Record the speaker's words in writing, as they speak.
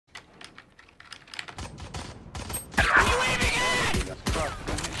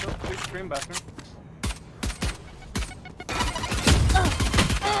Bathroom.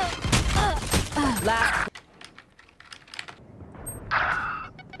 Last.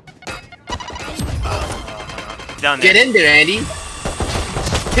 Down there. Get in there, Andy.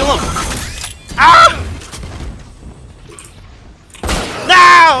 Kill him. Ah!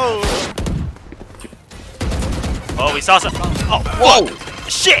 No! Oh, we saw some. Oh, whoa! Fuck.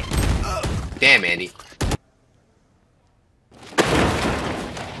 Shit! Damn, Andy.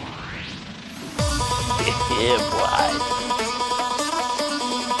 Yeah, boy.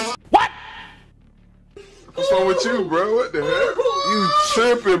 What's wrong with you, bro? What the heck? You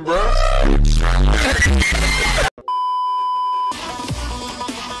tripping, bro?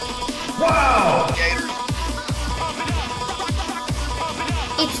 Wow!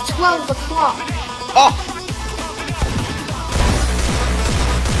 It's 12 o'clock. Oh!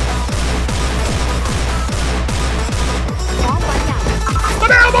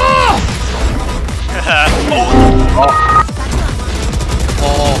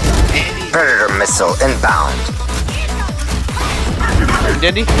 Andy. Predator missile inbound.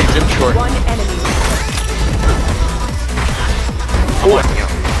 Andy, he's in short. One enemy.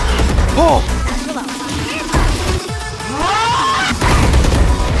 Oh!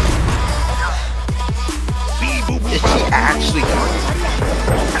 Is she actually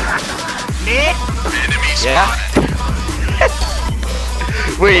Nick? Yeah.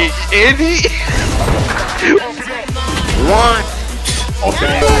 Wait, Andy? One.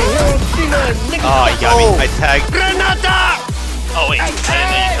 Okay. Oh, you got me. I tagged. Granada! Oh, wait. I didn't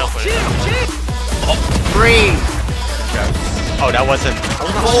know you fell for it. Oh, three. Oh, that wasn't.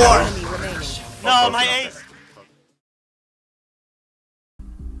 Four. No, my ace.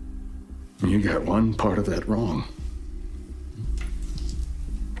 You got one part of that wrong.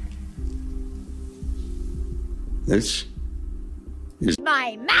 This is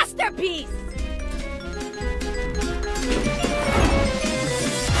My masterpiece.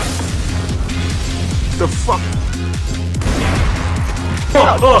 the fuck.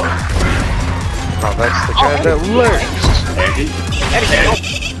 Oh, that's the guy that lurks.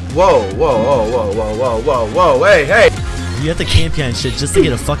 Whoa, whoa, whoa, whoa, whoa, whoa, whoa, whoa, hey, hey! You have to camp behind shit just to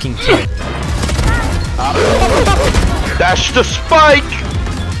get a fucking kill. That's the spike!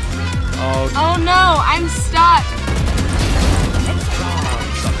 Oh no, I'm stuck.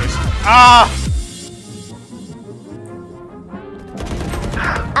 Ah!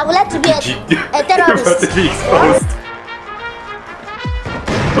 I would like to be a terrorist. be exposed.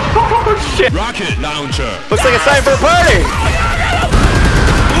 Oh shit! Rocket launcher. Looks like it's time for a party!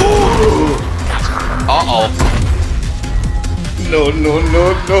 Uh-oh. No.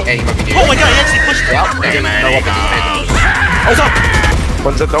 Hey, he might be near. Oh my god, he actually pushed me. Yep, there. No weapons. What's up?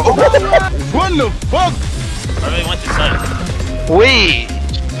 One's at the. What the fuck? I really went to side. Wait!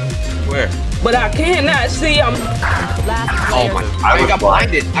 Where? But I cannot see him. Last Oh player. my. I got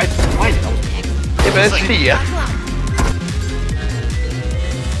blinded. I was blinded. Yeah, but that's see ya.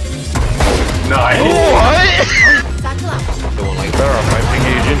 Nice. What? Satchel out. Like that off my big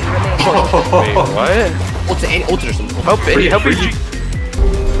agent. Wait, what? What's the ult or something? Help me, help me.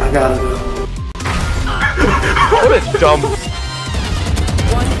 I got it. What a dumb.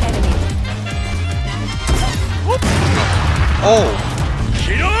 One enemy. Oh.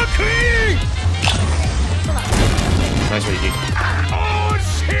 Nice what you did. Oh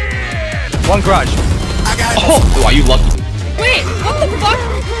shit! One garage. Oh, are you lucky? Wait, what the fuck?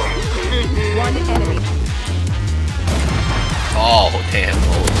 One enemy. Oh, damn.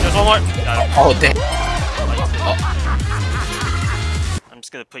 There's one more. Got it. Oh, damn. I'm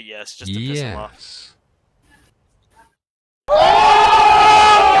just gonna put yes, just to piss him off. Yeah.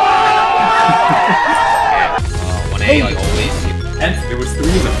 1A, like always. And there was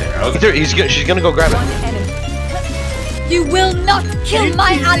three of them there. She's gonna go grab One it. enemy. You will not kill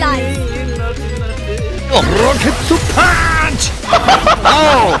my allies. Rocket to punch!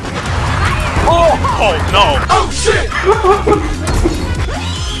 Oh! Oh no! Oh shit!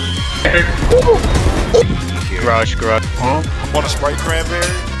 Garage. Huh? Want a Sprite cranberry?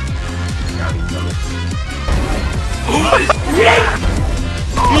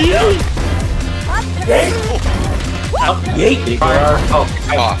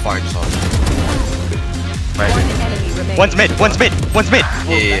 Oh, fine, son. One enemy remains. One's mid.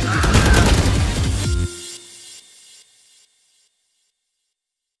 Yeah.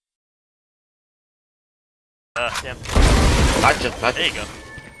 Damn. Gotcha. There you go.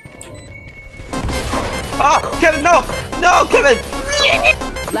 Oh, Kevin, no! No, Kevin!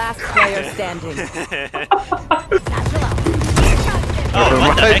 Last player standing.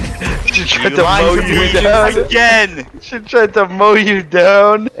 what the heck? She tried to mow you down again. She tried to mow you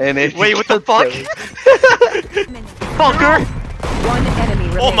down, and it. Wait, what the fuck? Fucker! One enemy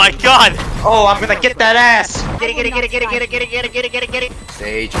remaining. Oh my god! Oh, I'm gonna get that ass. Get it!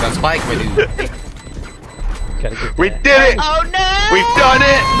 Sage, got spike, my dude. We did it! Oh no! We've done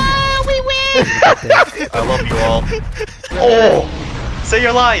it! We win! I love you all. Oh! Say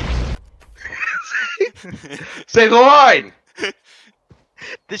your line! Say the line!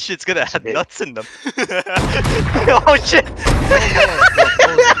 This shit's gonna have nuts in them. Oh shit!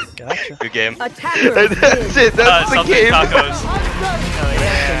 Gotcha. Good game. Attackers That's it, that's the Something game. tacos. Oh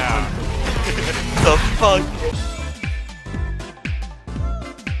yeah. The fuck?